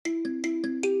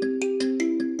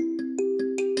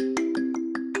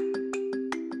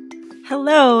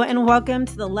Hello, and welcome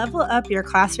to the Level Up Your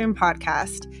Classroom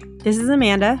podcast. This is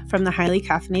Amanda from the Highly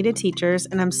Caffeinated Teachers,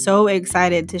 and I'm so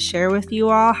excited to share with you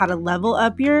all how to level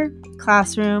up your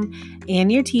classroom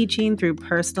and your teaching through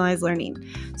personalized learning.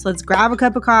 So let's grab a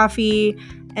cup of coffee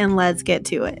and let's get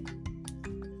to it.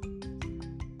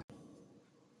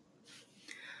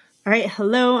 All right,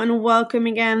 hello and welcome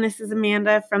again. This is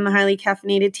Amanda from the Highly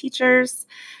Caffeinated Teachers,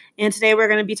 and today we're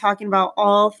going to be talking about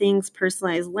all things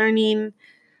personalized learning.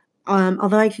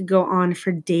 Although I could go on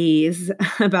for days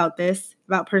about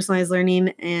personalized learning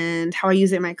and how I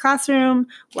use it in my classroom,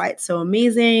 why it's so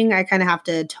amazing. I kind of have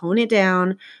to tone it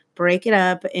down, break it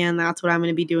up, and that's what I'm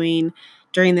going to be doing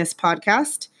during this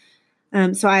podcast.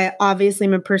 So I obviously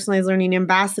am a personalized learning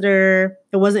ambassador.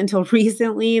 It wasn't until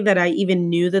recently that I even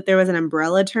knew that there was an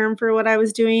umbrella term for what I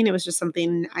was doing. It was just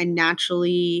something I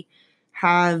naturally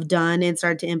have done and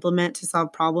started to implement to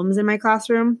solve problems in my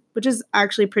classroom, which is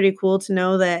actually pretty cool to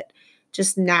know that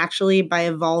just naturally by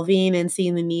evolving and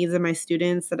seeing the needs of my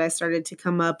students that I started to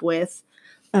come up with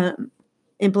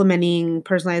implementing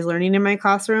personalized learning in my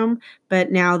classroom.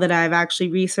 But now that I've actually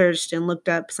researched and looked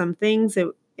up some things,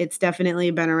 it's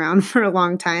definitely been around for a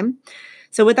long time.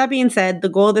 So with that being said, the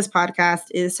goal of this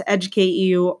podcast is to educate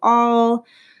you all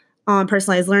on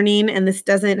personalized learning. And this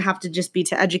doesn't have to just be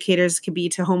to educators. It could be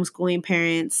to homeschooling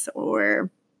parents or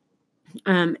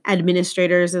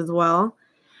administrators as well.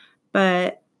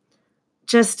 But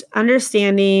just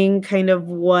understanding kind of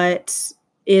what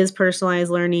is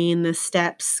personalized learning, the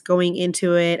steps going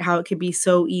into it, how it could be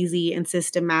so easy and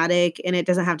systematic, and it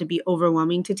doesn't have to be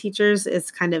overwhelming to teachers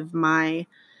is kind of my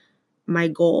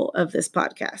goal of this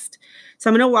podcast. So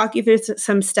I'm going to walk you through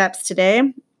some steps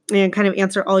today and kind of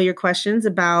answer all your questions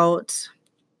about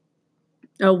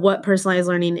what personalized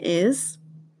learning is.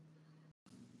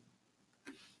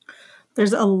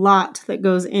 There's a lot that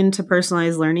goes into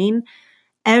personalized learning.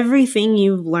 Everything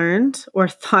you've learned or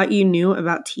thought you knew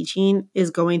about teaching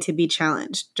is going to be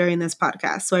challenged during this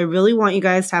podcast. So I really want you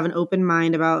guys to have an open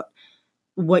mind about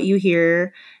what you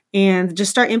hear and just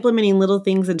start implementing little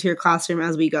things into your classroom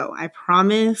as we go. I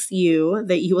promise you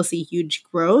that you will see huge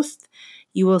growth.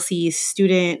 You will see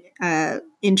student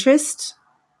interest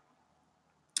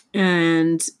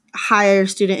and higher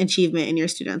student achievement in your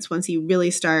students once you really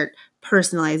start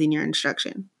personalizing your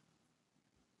instruction.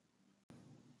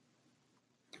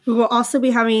 We will also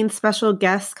be having special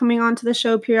guests coming onto the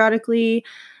show periodically.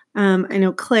 I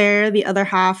know Claire, the other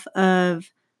half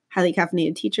of Highly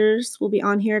Caffeinated Teachers, will be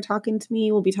on here talking to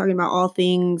me. We'll be talking about all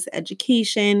things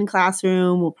education,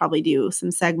 classroom. We'll probably do some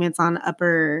segments on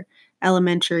upper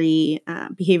elementary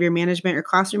behavior management or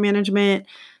classroom management,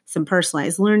 some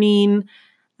personalized learning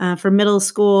for middle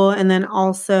school. And then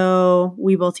also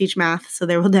we will teach math. So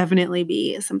there will definitely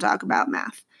be some talk about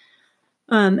math.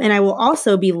 And I will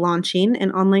also be launching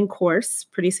an online course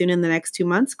pretty soon in the next 2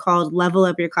 months called Level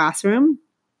Up Your Classroom.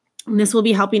 And this will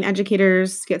be helping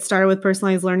educators get started with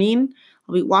personalized learning.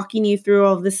 I'll be walking you through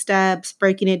all of the steps,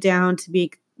 breaking it down to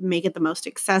make it the most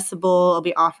accessible. I'll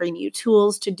be offering you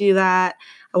tools to do that.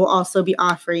 I will also be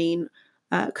offering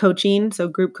coaching, so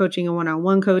group coaching and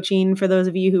one-on-one coaching for those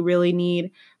of you who really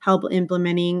need help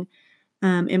implementing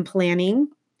and planning.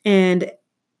 And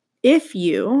if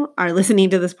you are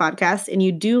listening to this podcast and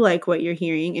you do like what you're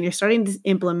hearing and you're starting to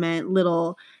implement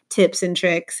little tips and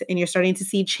tricks and you're starting to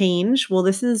see change, well,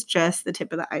 this is just the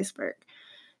tip of the iceberg.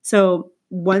 So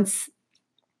once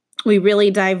we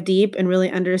really dive deep and really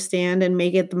understand and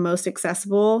make it the most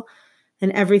accessible,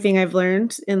 and everything I've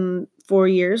learned in 4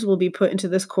 years will be put into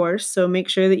this course. So make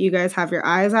sure that you guys have your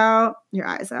eyes out,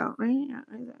 right? Yeah,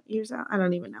 ears out. I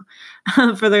don't even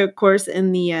know for the course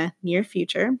in the near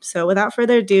future. So without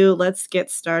further ado, let's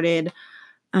get started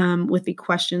with the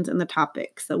questions and the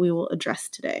topics that we will address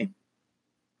today.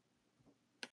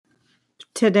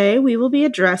 Today, we will be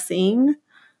addressing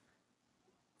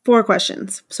 4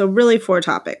 questions. So really 4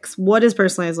 topics. What is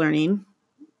personalized learning?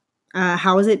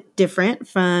 How is it different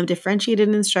from differentiated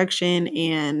instruction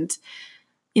and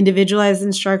individualized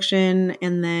instruction?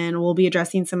 And then we'll be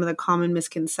addressing some of the common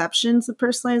misconceptions of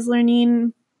personalized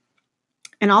learning.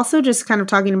 And also just kind of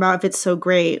talking about if it's so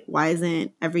great, why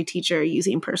isn't every teacher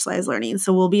using personalized learning?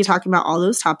 So we'll be talking about all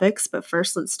those topics. But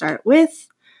first, let's start with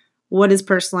what is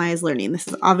personalized learning? This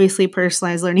is obviously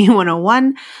Personalized Learning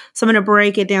 101. So I'm going to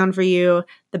break it down for you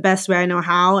the best way I know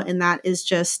how, and that is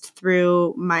just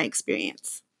through my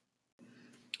experience.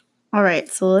 All right,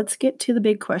 so let's get to the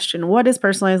big question. What is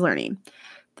personalized learning?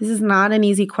 This is not an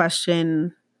easy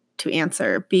question to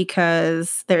answer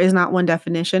because there is not one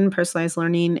definition. Personalized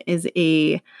learning is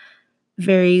a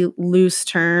very loose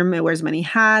term. It wears many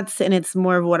hats, and it's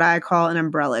more of what I call an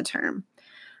umbrella term.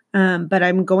 But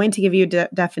I'm going to give you a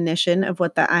definition of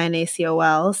what the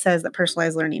INACOL says that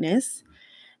personalized learning is.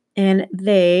 And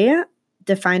they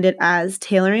defined it as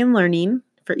tailoring learning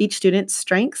for each student's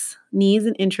strengths, needs,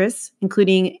 and interests,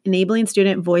 including enabling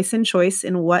student voice and choice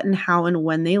in what and how and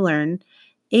when they learn,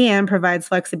 and provides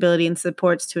flexibility and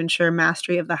supports to ensure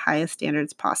mastery of the highest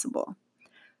standards possible.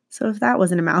 So if that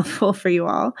wasn't a mouthful for you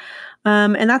all,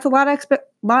 and that's a lot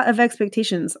of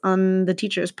expectations on the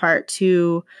teacher's part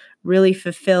to really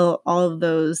fulfill all of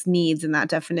those needs in that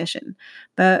definition.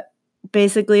 But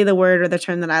basically, the word or the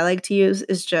term that I like to use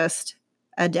is just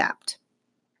adapt.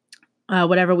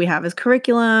 Whatever we have as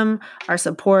curriculum, our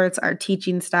supports, our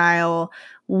teaching style,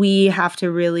 we have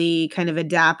to really kind of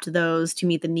adapt those to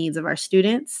meet the needs of our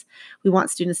students. We want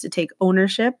students to take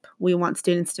ownership. We want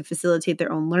students to facilitate their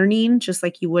own learning, just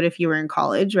like you would if you were in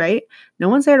college, right? No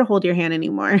one's there to hold your hand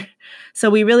anymore. So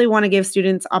we really want to give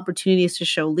students opportunities to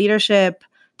show leadership,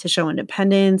 to show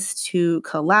independence, to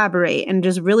collaborate, and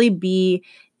just really be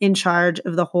in charge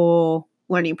of the whole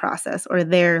learning process or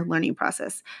their learning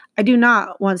process. I do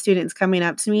not want students coming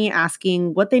up to me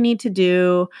asking what they need to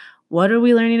do. What are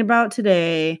we learning about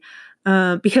today?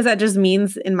 Because that just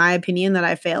means, in my opinion, that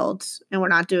I failed and we're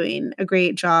not doing a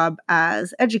great job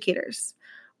as educators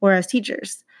or as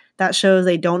teachers. That shows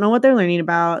they don't know what they're learning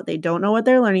about. They don't know what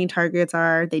their learning targets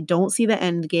are. They don't see the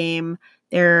end game.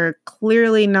 They're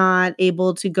clearly not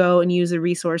able to go and use the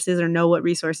resources or know what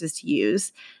resources to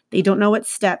use. They don't know what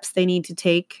steps they need to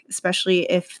take, especially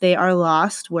if they are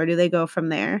lost. Where do they go from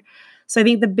there? So I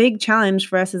think the big challenge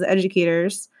for us as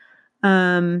educators,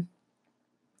 along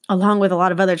with a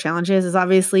lot of other challenges, is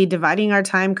obviously dividing our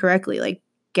time correctly, like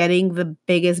getting the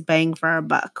biggest bang for our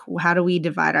buck. How do we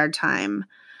divide our time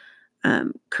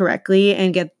correctly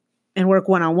and work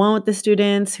one-on-one with the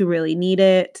students who really need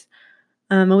it?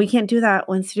 And we can't do that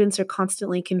when students are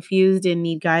constantly confused and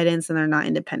need guidance and they're not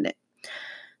independent.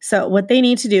 So what they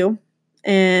need to do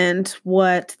and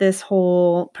what this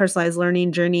whole personalized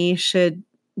learning journey should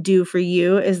do for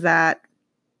you is that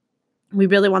we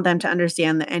really want them to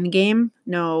understand the end game,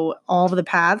 know all of the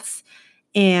paths,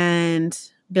 and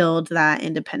build that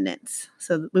independence.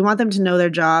 So we want them to know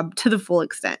their job to the full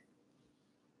extent.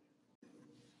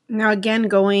 Now, again,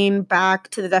 going back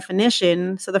to the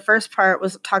definition, so the first part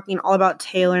was talking all about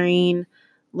tailoring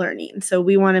learning. So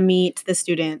we want to meet the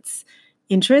students'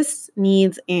 interests,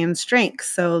 needs, and strengths.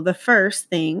 So the first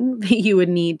thing that you would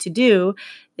need to do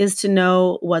is to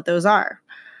know what those are.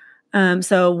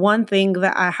 So one thing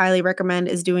that I highly recommend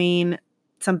is doing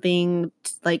something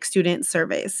like student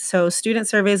surveys. So student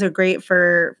surveys are great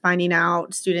for finding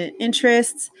out student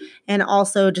interests and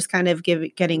also just kind of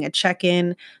getting a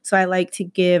check-in. So I like to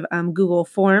give Google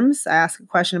Forms. I ask a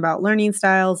question about learning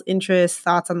styles, interests,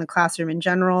 thoughts on the classroom in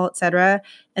general, etc.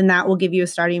 And that will give you a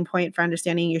starting point for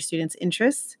understanding your students'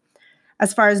 interests.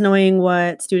 As far as knowing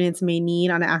what students may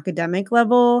need on an academic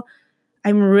level,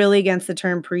 I'm really against the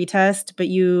term pretest, but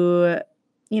you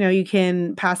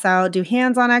can pass out, do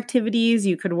hands-on activities,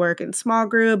 you could work in small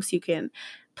groups, you can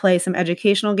play some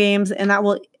educational games, and that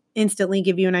will instantly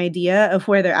give you an idea of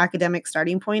where their academic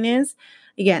starting point is.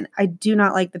 Again, I do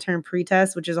not like the term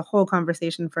pretest, which is a whole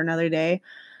conversation for another day,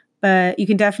 but you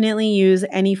can definitely use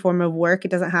any form of work.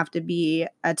 It doesn't have to be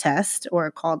a test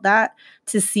or called that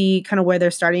to see kind of where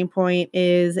their starting point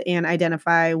is and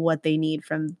identify what they need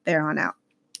from there on out.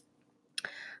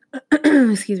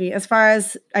 Excuse me. As far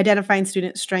as identifying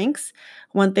student strengths,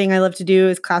 one thing I love to do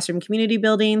is classroom community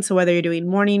building. So whether you're doing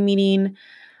morning meeting,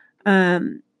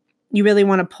 you really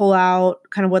want to pull out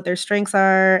kind of what their strengths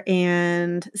are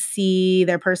and see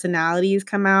their personalities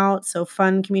come out. So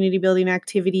fun community building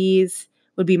activities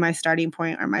would be my starting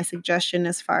point or my suggestion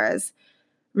as far as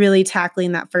really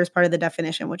tackling that first part of the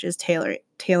definition, which is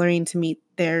tailoring to meet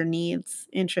their needs,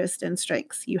 interests, and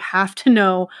strengths. You have to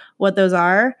know what those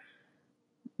are,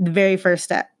 the very first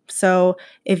step. So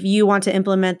if you want to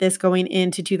implement this going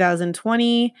into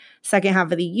 2020, second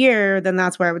half of the year, then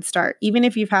that's where I would start. Even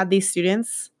if you've had these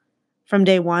students from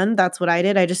day one, that's what I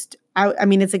did. I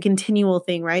mean, it's a continual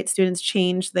thing, right? Students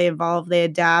change, they evolve, they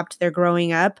adapt, they're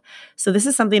growing up. So this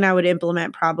is something I would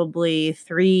implement probably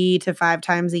 3 to 5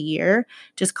 times a year,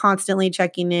 just constantly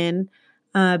checking in,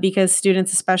 because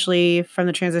students, especially from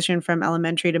the transition from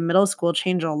elementary to middle school,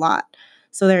 change a lot.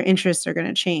 So their interests are going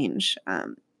to change.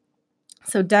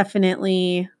 So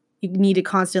definitely you need to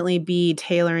constantly be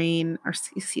tailoring, or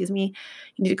excuse me,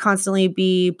 you need to constantly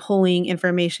be pulling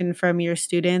information from your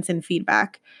students and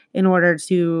feedback in order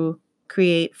to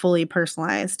create fully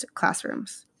personalized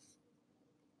classrooms.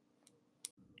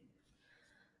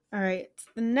 All right.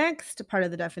 The next part of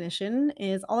the definition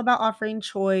is all about offering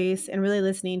choice and really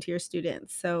listening to your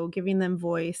students. So giving them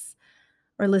voice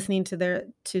or listening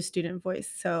to student voice.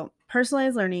 So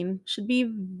personalized learning should be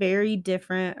very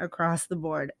different across the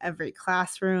board. Every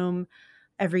classroom,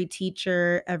 every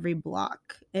teacher, every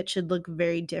block. It should look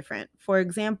very different. For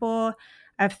example,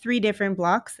 I have 3 different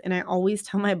blocks, and I always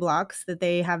tell my blocks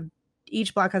that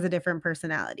each block has a different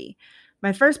personality.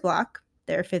 My first block,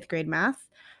 they're 5th grade math.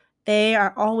 They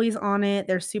are always on it.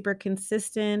 They're super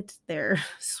consistent. They're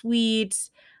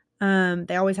sweet.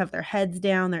 They always have their heads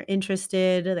down. They're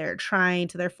interested. They're trying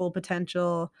to their full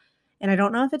potential. And I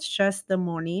don't know if it's just the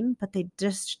morning, but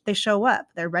they show up.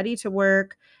 They're ready to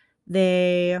work.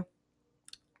 They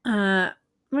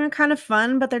they're kind of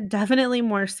fun, but they're definitely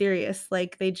more serious.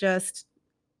 Like they just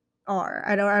are.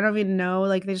 I don't even know.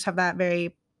 Like they just have that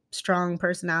very strong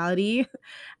personality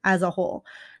as a whole.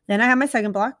 Then I have my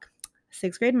second block,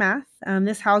 6th grade math.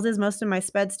 This houses most of my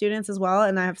SPED students as well,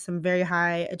 and I have some very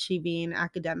high achieving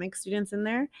academic students in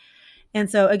there. And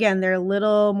so again, they're a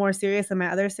little more serious than my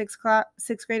other 6th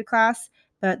grade class,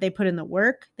 but they put in the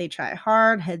work. They try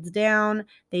hard, heads down.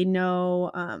 They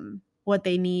know what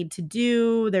they need to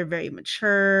do. They're very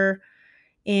mature.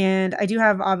 And I do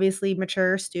have obviously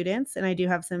mature students and I do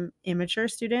have some immature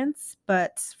students,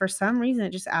 but for some reason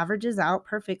it just averages out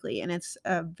perfectly and it's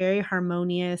a very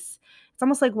harmonious. It's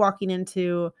almost like walking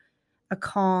into a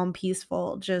calm,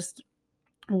 peaceful, just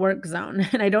work zone.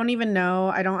 And I don't even know,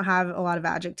 I don't have a lot of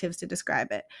adjectives to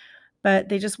describe it, but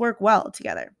they just work well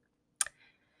together.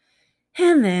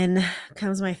 And then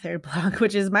comes my third block,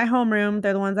 which is my homeroom.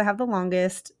 They're the ones that have the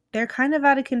longest. They're kind of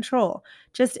out of control.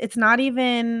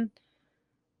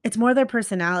 It's more their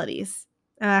personalities.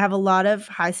 I have a lot of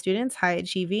high students, high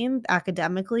achieving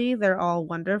academically. They're all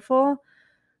wonderful.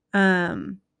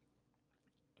 But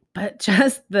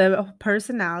just the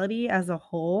personality as a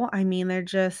whole, I mean, they're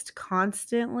just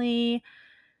constantly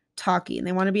talking.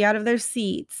 They want to be out of their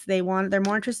seats. They're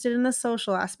more interested in the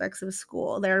social aspects of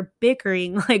school. They're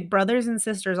bickering like brothers and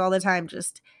sisters all the time,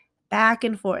 just back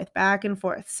and forth, back and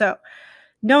forth. So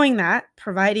knowing that,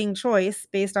 providing choice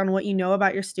based on what you know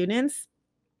about your students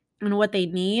and what they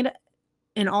need,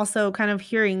 and also kind of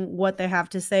hearing what they have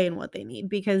to say and what they need,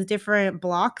 because different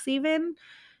blocks even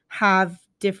have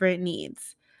different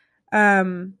needs.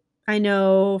 I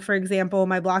know, for example,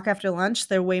 my block after lunch,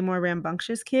 they're way more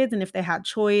rambunctious kids. And if they had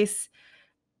choice,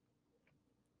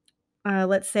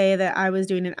 let's say that I was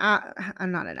doing not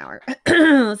an hour.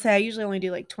 Let's say I usually only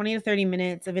do like 20 to 30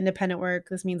 minutes of independent work.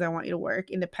 This means I want you to work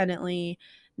independently,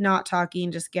 not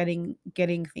talking, just getting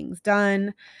things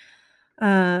done.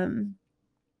 And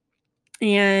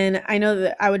I know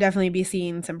that I would definitely be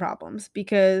seeing some problems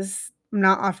because I'm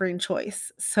not offering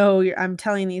choice. So I'm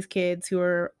telling these kids who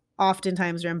are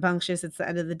oftentimes rambunctious, it's the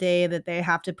end of the day, that they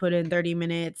have to put in 30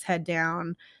 minutes, head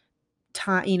down,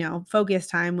 time, focus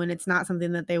time when it's not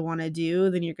something that they want to do.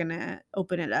 Then you're going to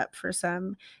open it up for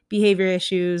some behavior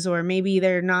issues, or maybe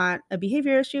they're not a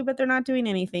behavior issue, but they're not doing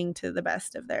anything to the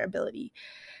best of their ability.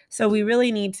 So we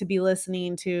really need to be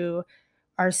listening to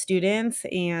our students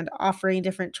and offering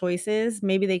different choices.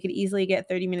 Maybe they could easily get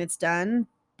 30 minutes done,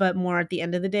 but more at the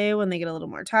end of the day when they get a little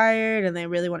more tired and they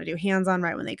really want to do hands-on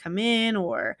right when they come in,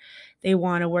 or they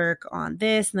want to work on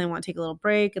this and they want to take a little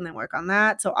break and then work on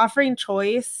that. So offering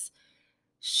choice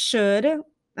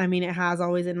it has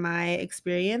always in my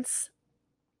experience,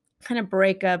 kind of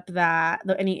break up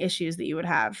any issues that you would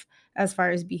have as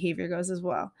far as behavior goes as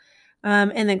well.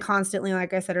 And then constantly,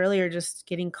 like I said earlier, just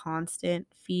getting constant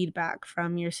feedback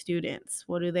from your students.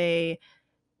 What do they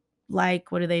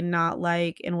like? What do they not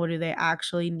like? And what do they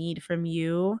actually need from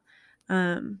you?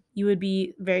 You would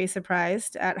be very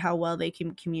surprised at how well they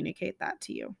can communicate that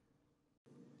to you.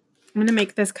 I'm going to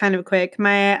make this kind of quick.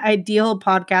 My ideal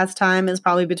podcast time is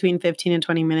probably between 15 and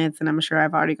 20 minutes, and I'm sure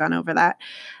I've already gone over that.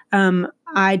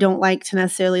 I don't like to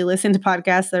necessarily listen to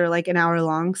podcasts that are like an hour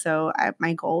long, so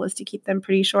my goal is to keep them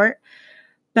pretty short.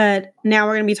 But now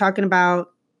we're going to be talking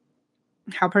about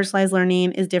how personalized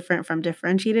learning is different from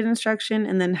differentiated instruction,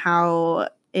 and then how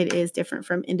it is different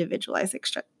from individualized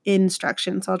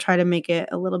instruction. So I'll try to make it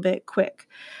a little bit quick.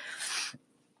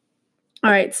 All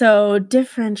right, so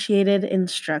differentiated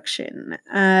instruction.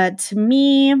 To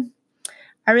me,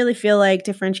 I really feel like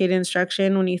differentiated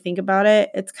instruction, when you think about it,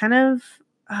 it's kind of,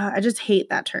 I just hate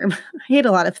that term. I hate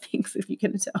a lot of things, if you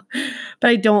can tell,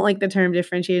 but I don't like the term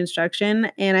differentiated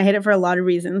instruction, and I hate it for a lot of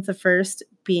reasons. The first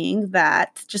being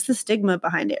that just the stigma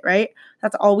behind it, right?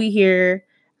 That's all we hear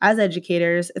as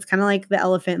educators. It's kind of like the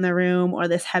elephant in the room, or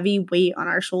this heavy weight on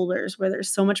our shoulders where there's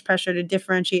so much pressure to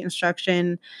differentiate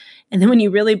instruction. And then when you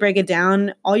really break it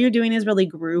down, all you're doing is really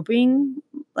grouping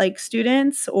like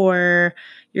students, or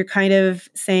you're kind of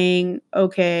saying,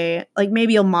 okay, like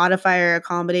maybe you'll modify or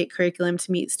accommodate curriculum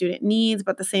to meet student needs,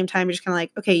 but at the same time, you're just kind of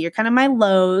like, okay, you're kind of my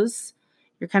lows,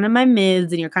 you're kind of my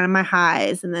mids, and you're kind of my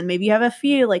highs. And then maybe you have a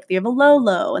few, like you have a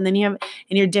low, and then and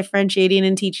you're differentiating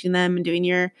and teaching them and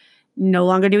doing no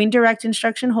longer doing direct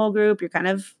instruction whole group. You're kind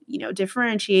of,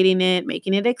 differentiating it,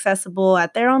 making it accessible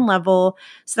at their own level.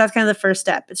 So that's kind of the first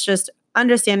step. It's just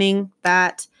understanding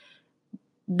that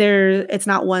it's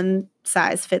not one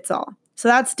size fits all. So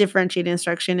that's differentiated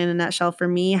instruction in a nutshell for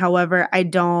me. However, I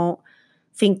don't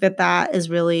think that is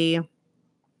really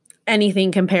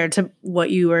anything compared to what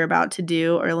you are about to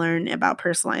do or learn about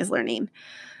personalized learning.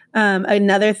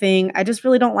 Another thing, I just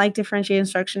really don't like differentiated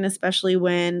instruction, especially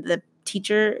when the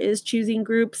teacher is choosing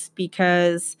groups,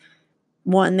 because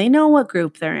one, they know what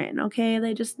group they're in. Okay.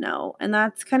 They just know. And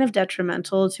that's kind of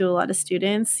detrimental to a lot of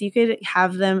students. They could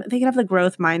have the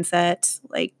growth mindset,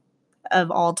 like,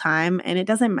 of all time, and it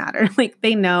doesn't matter. Like,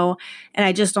 they know. And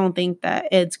I just don't think that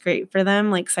it's great for them,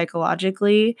 like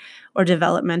psychologically or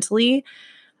developmentally.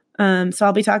 So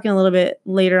I'll be talking a little bit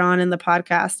later on in the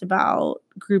podcast about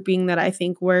grouping that I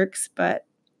think works, but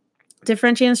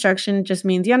differentiated instruction just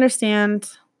means you understand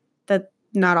that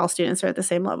not all students are at the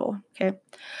same level. Okay.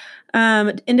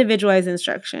 Individualized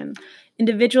instruction.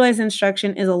 Individualized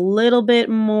instruction is a little bit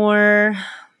more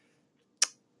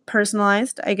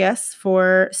personalized, I guess,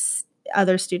 for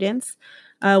other students.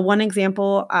 One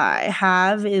example I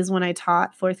have is when I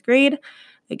taught fourth grade.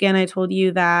 Again, I told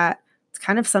you that it's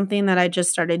kind of something that I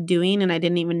just started doing, and I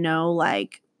didn't even know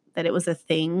that it was a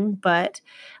thing, but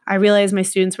I realized my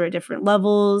students were at different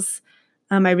levels.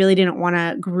 I really didn't want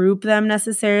to group them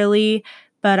necessarily,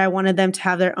 but I wanted them to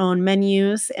have their own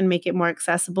menus and make it more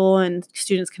accessible, and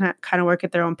students can kind of work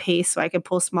at their own pace, so I could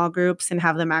pull small groups and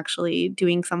have them actually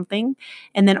doing something,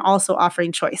 and then also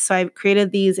offering choice. So I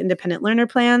created these independent learner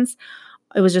plans.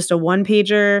 It was just a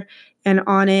one-pager, and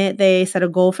on it, they set a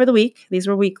goal for the week. These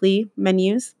were weekly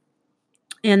menus,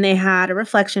 and they had a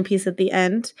reflection piece at the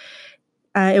end.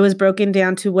 It was broken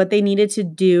down to what they needed to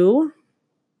do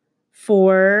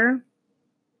for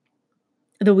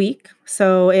the week.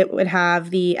 So it would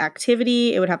have the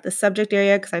activity, it would have the subject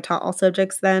area, because I taught all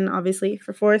subjects then, obviously,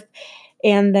 for fourth.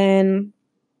 And then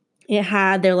it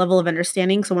had their level of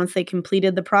understanding. So once they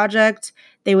completed the project,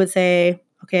 they would say,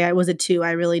 okay, I was a 2.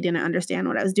 I really didn't understand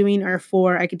what I was doing. Or a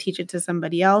 4, I could teach it to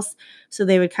somebody else. So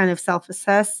they would kind of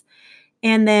self-assess.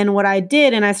 And then what I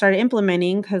did, and I started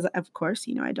implementing, because of course,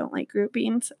 I don't like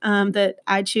groupings that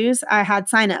I choose, I had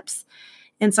signups.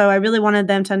 And so I really wanted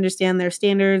them to understand their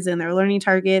standards and their learning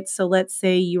targets. So let's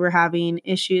say you were having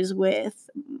issues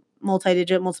with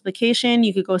multi-digit multiplication,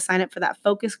 you could go sign up for that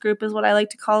focus group, is what I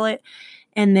like to call it.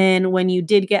 And then when you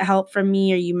did get help from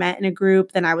me or you met in a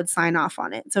group, then I would sign off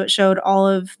on it. So it showed all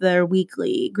of their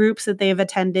weekly groups that they've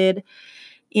attended.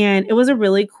 And it was a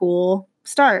really cool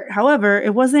start. However,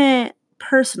 it wasn't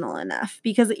personal enough,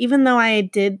 because even though I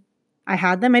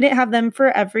had them, I didn't have them for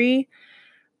every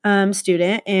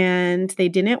student, and they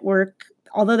didn't work.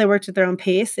 Although they worked at their own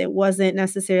pace, there wasn't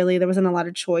a lot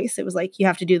of choice. It was like, you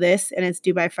have to do this and it's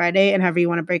due by Friday, and however you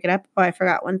want to break it up. Oh, I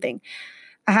forgot one thing.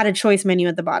 I had a choice menu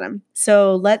at the bottom.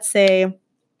 So let's say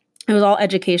it was all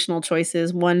educational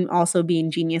choices, one also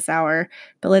being Genius Hour.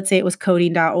 But let's say it was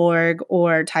coding.org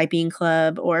or Typing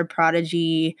Club or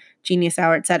Prodigy, Genius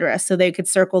Hour, etc. So they could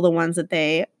circle the ones that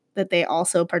they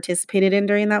also participated in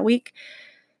during that week.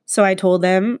 So I told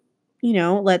them,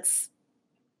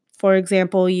 for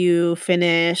example, you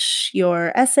finish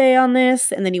your essay on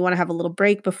this, and then you want to have a little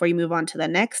break before you move on to the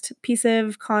next piece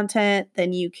of content,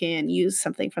 then you can use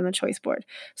something from the choice board.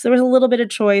 So there was a little bit of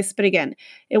choice, but again,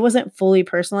 it wasn't fully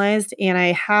personalized, and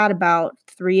I had about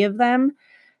 3 of them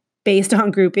based on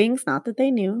groupings. Not that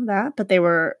they knew that, but they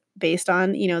were based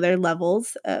on, their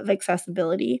levels of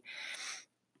accessibility.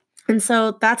 And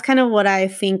so that's kind of what I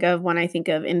think of when I think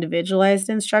of individualized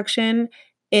instruction.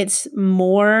 It's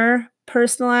more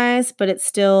personalized, but it's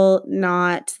still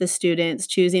not the students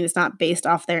choosing. It's not based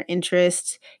off their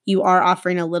interests. You are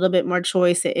offering a little bit more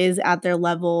choice. It is at their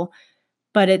level,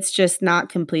 but it's just not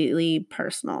completely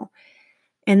personal.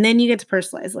 And then you get to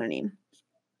personalized learning.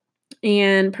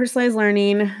 And personalized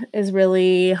learning is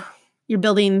really, you're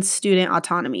building student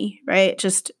autonomy, right?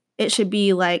 It should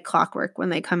be like clockwork when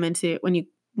they come into,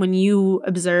 when you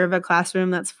observe a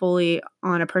classroom that's fully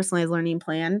on a personalized learning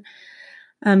plan.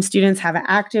 Students have an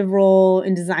active role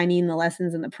in designing the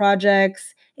lessons and the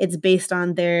projects. It's based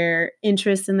on their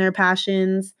interests and their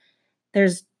passions.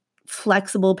 There's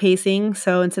flexible pacing.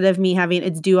 So instead of me having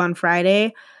it's due on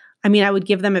Friday, I would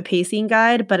give them a pacing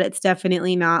guide, but it's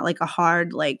definitely not like a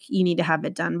hard, like, you need to have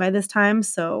it done by this time.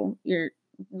 So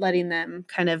letting them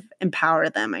kind of empower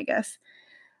them, I guess.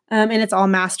 And it's all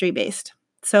mastery based.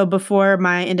 So before,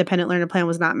 my independent learner plan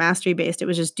was not mastery based. It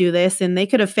was just do this, and they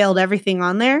could have failed everything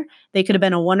on there. They could have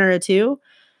been a 1 or a 2,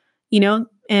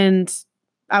 and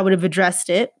I would have addressed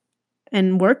it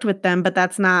and worked with them, but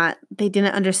they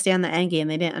didn't understand the end game.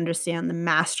 They didn't understand the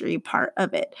mastery part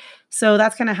of it. So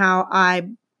that's kind of how I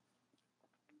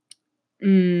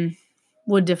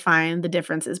would define the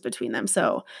differences between them.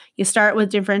 So you start with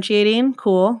differentiating,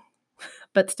 cool,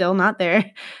 but still not there.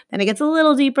 Then it gets a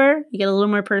little deeper, you get a little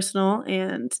more personal,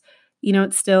 and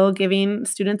it's still giving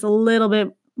students a little bit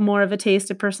more of a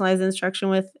taste of personalized instruction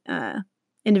with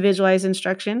individualized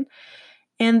instruction.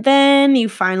 And then you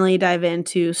finally dive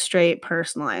into straight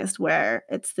personalized, where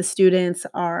it's the students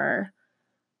are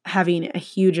having a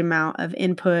huge amount of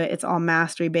input. It's all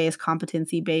mastery based,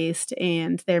 competency based,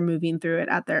 and they're moving through it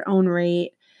at their own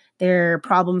rate. They're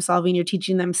problem solving. You're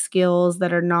teaching them skills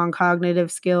that are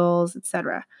non-cognitive skills,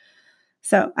 etc.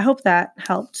 So I hope that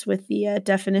helped with the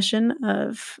definition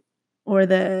of, or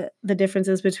the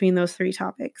differences between those 3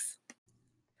 topics.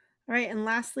 All right, and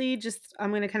lastly, just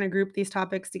I'm going to kind of group these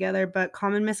topics together, but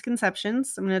common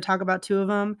misconceptions. I'm going to talk about 2 of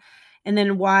them, and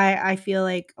then why I feel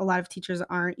like a lot of teachers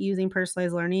aren't using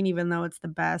personalized learning, even though it's the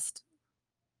best.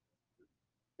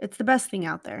 It's the best thing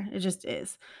out there. It just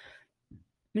is.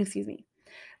 Excuse me.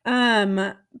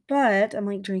 But I'm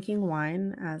like drinking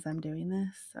wine as I'm doing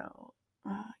this, so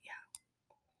yeah,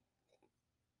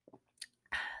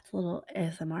 it's a little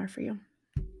ASMR for you.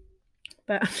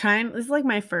 But I'm trying. This is like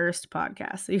my first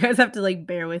podcast, so you guys have to like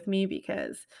bear with me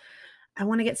because I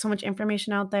want to get so much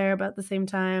information out there, but at the same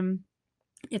time,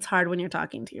 it's hard when you're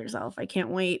talking to yourself. I can't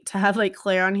wait to have like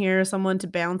Claire on here, someone to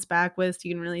bounce back with, so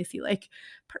you can really see like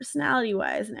personality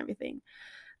wise and everything.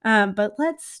 But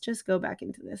let's just go back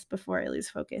into this before I lose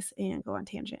focus and go on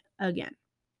tangent again.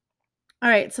 All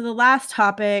right, so the last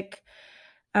topic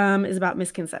is about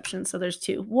misconceptions. So there's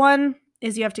 2. One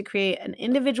is you have to create an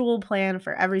individual plan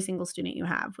for every single student you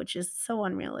have, which is so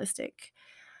unrealistic.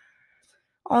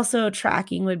 Also,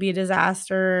 tracking would be a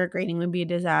disaster, grading would be a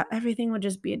disaster, everything would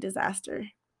just be a disaster.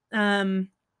 So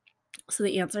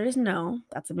the answer is no.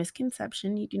 That's a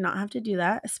misconception. You do not have to do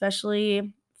that,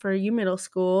 especially for you middle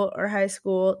school or high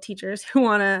school teachers who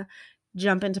want to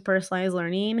jump into personalized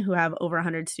learning, who have over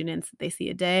 100 students that they see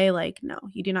a day. Like, no,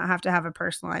 you do not have to have a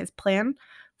personalized plan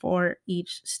for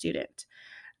each student.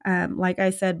 Like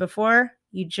I said before,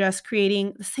 you just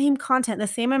creating the same content, the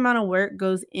same amount of work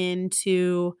goes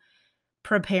into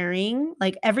preparing,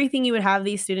 like everything you would have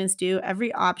these students do,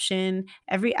 every option,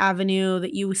 every avenue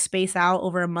that you space out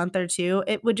over a month or 2,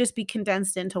 it would just be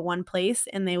condensed into one place,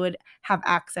 and they would have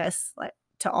access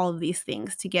to all of these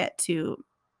things to get to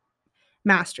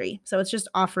mastery. So it's just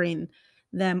offering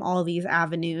them all these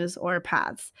avenues or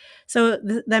paths. So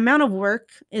the amount of work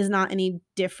is not any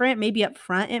different. Maybe up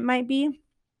front it might be,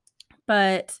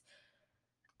 but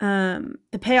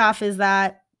the payoff is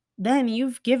that then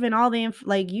you've given all the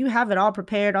you have it all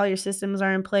prepared, all your systems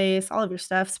are in place, all of your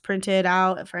stuff's printed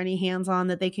out for any hands-on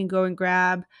that they can go and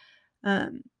grab.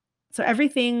 So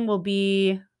everything will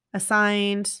be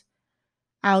assigned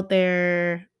out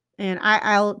there, and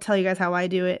I'll tell you guys how I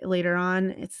do it later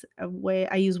on. It's a way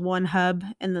I use one hub,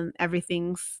 and then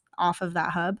everything's off of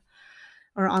that hub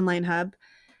or online hub.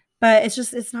 But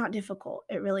it's not difficult.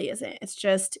 It really isn't. It's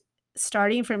just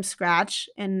starting from scratch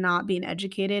and not being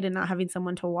educated and not having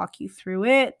someone to walk you through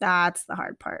it. That's the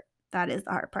hard part. That is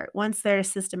the hard part. Once there's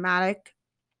systematic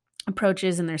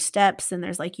approaches and there's steps and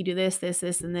there's like, you do this, this,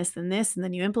 and this, and this, and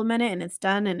then you implement it and it's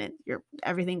done and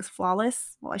everything's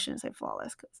flawless. Well, I shouldn't say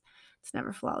flawless because it's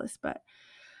never flawless, but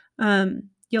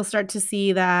you'll start to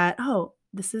see that, oh,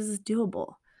 this is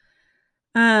doable.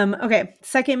 Okay.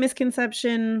 Second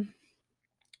misconception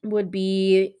would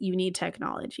be you need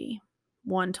technology,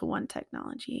 one-to-one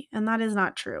technology. And that is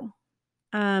not true.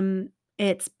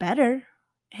 It's better.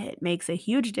 It makes a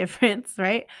huge difference,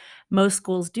 right? Most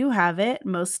schools do have it.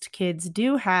 Most kids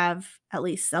do have at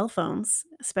least cell phones,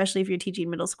 especially if you're teaching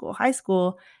middle school, high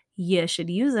school, you should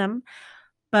use them.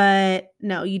 But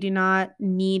no, you do not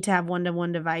need to have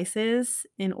one-to-one devices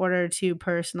in order to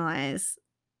personalize,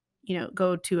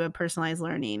 go to a personalized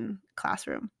learning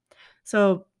classroom.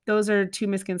 So those are 2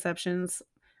 misconceptions.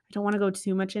 I don't want to go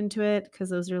too much into it because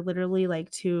those are literally like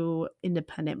 2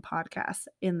 independent podcasts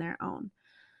in their own.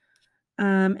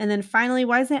 And then finally,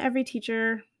 why isn't every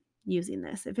teacher using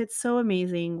this? If it's so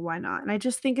amazing, why not? And I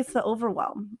just think it's the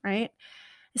overwhelm, right?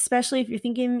 Especially if you're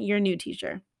thinking you're a new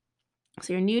teacher.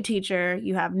 So you're a new teacher,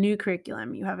 you have new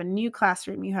curriculum, you have a new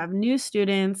classroom, you have new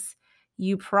students,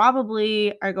 you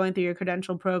probably are going through your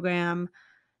credential program,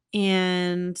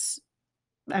 and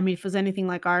I mean, if it was anything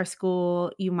like our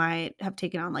school, you might have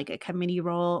taken on like a committee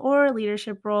role or a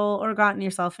leadership role or gotten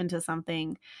yourself into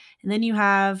something. And then you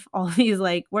have all these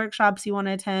like workshops you want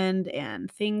to attend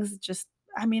and things just,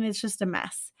 I mean, it's just a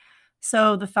mess.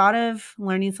 So the thought of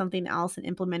learning something else and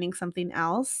implementing something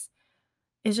else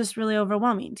is just really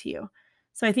overwhelming to you.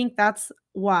 So I think that's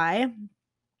why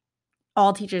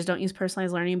all teachers don't use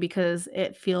personalized learning, because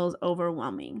it feels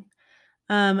overwhelming.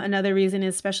 Another reason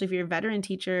is, especially if you're a veteran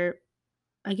teacher,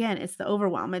 again, it's the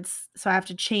overwhelm. It's so I have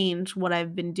to change what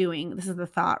I've been doing. This is the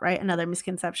thought, right? Another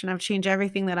misconception. I've changed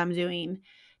everything that I'm doing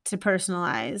to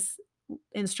personalize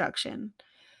instruction.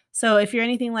 So if you're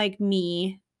anything like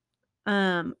me,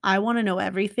 I want to know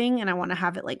everything and I want to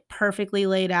have it like perfectly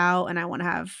laid out, and I want to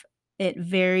have it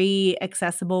very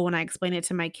accessible when I explain it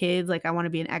to my kids. Like I want to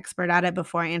be an expert at it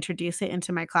before I introduce it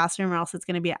into my classroom, or else it's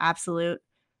going to be an absolute,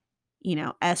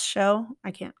 S show. I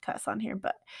can't cuss on here,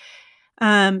 but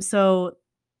so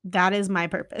that is my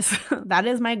purpose. That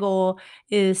is my goal,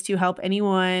 is to help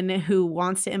anyone who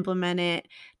wants to implement it,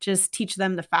 just teach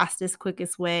them the fastest,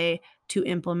 quickest way to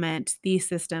implement these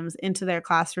systems into their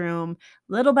classroom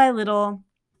little by little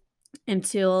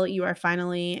until you are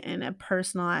finally in a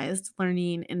personalized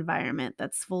learning environment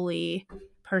that's fully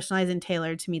personalized and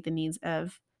tailored to meet the needs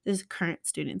of the current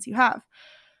students you have.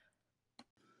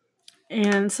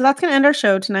 And so that's going to end our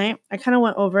show tonight. I kind of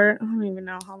went over, I don't even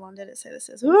know how long did it say this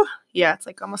is. Ooh, yeah, it's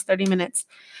like almost 30 minutes.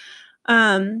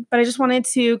 But I just wanted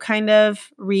to kind of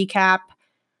recap.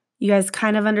 You guys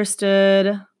kind of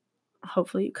understood,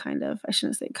 hopefully you kind of, I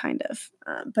shouldn't say kind of,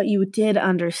 but you did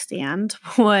understand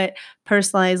what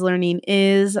personalized learning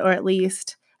is, or at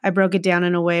least I broke it down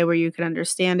in a way where you could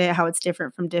understand it, how it's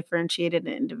different from differentiated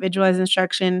and individualized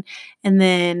instruction, and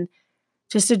then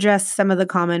just address some of the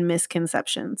common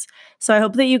misconceptions. So I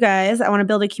hope that you guys, I want to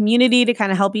build a community to kind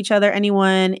of help each other.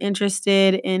 Anyone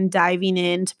interested in diving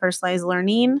into personalized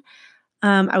learning,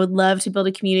 I would love to build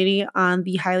a community on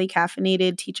the Highly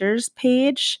Caffeinated Teachers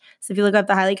page. So if you look up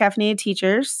the Highly Caffeinated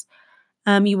Teachers,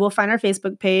 you will find our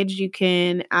Facebook page. You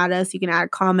can add us, you can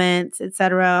add comments,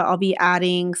 etc. I'll be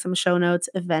adding some show notes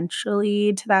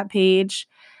eventually to that page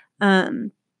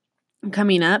coming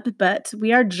up, but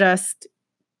we are just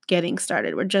getting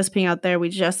started. We're just being out there. We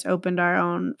just opened our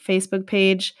own Facebook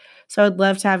page. So I'd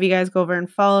love to have you guys go over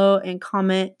and follow and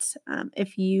comment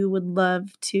if you would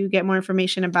love to get more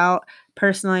information about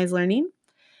personalized learning.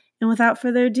 And without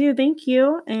further ado, thank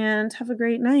you and have a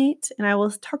great night. And I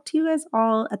will talk to you guys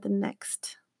all at the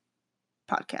next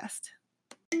podcast.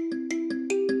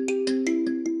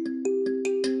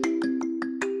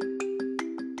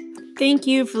 Thank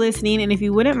you for listening. And if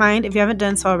you wouldn't mind, if you haven't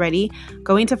done so already,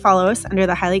 going to follow us under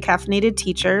the Highly Caffeinated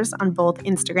Teachers on both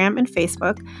Instagram and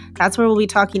Facebook. That's where we'll be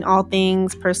talking all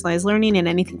things personalized learning and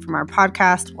anything from our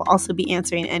podcast. We'll also be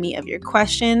answering any of your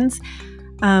questions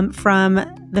from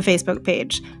the Facebook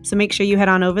page. So make sure you head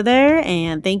on over there.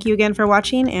 And thank you again for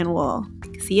watching, and we'll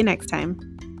see you next time.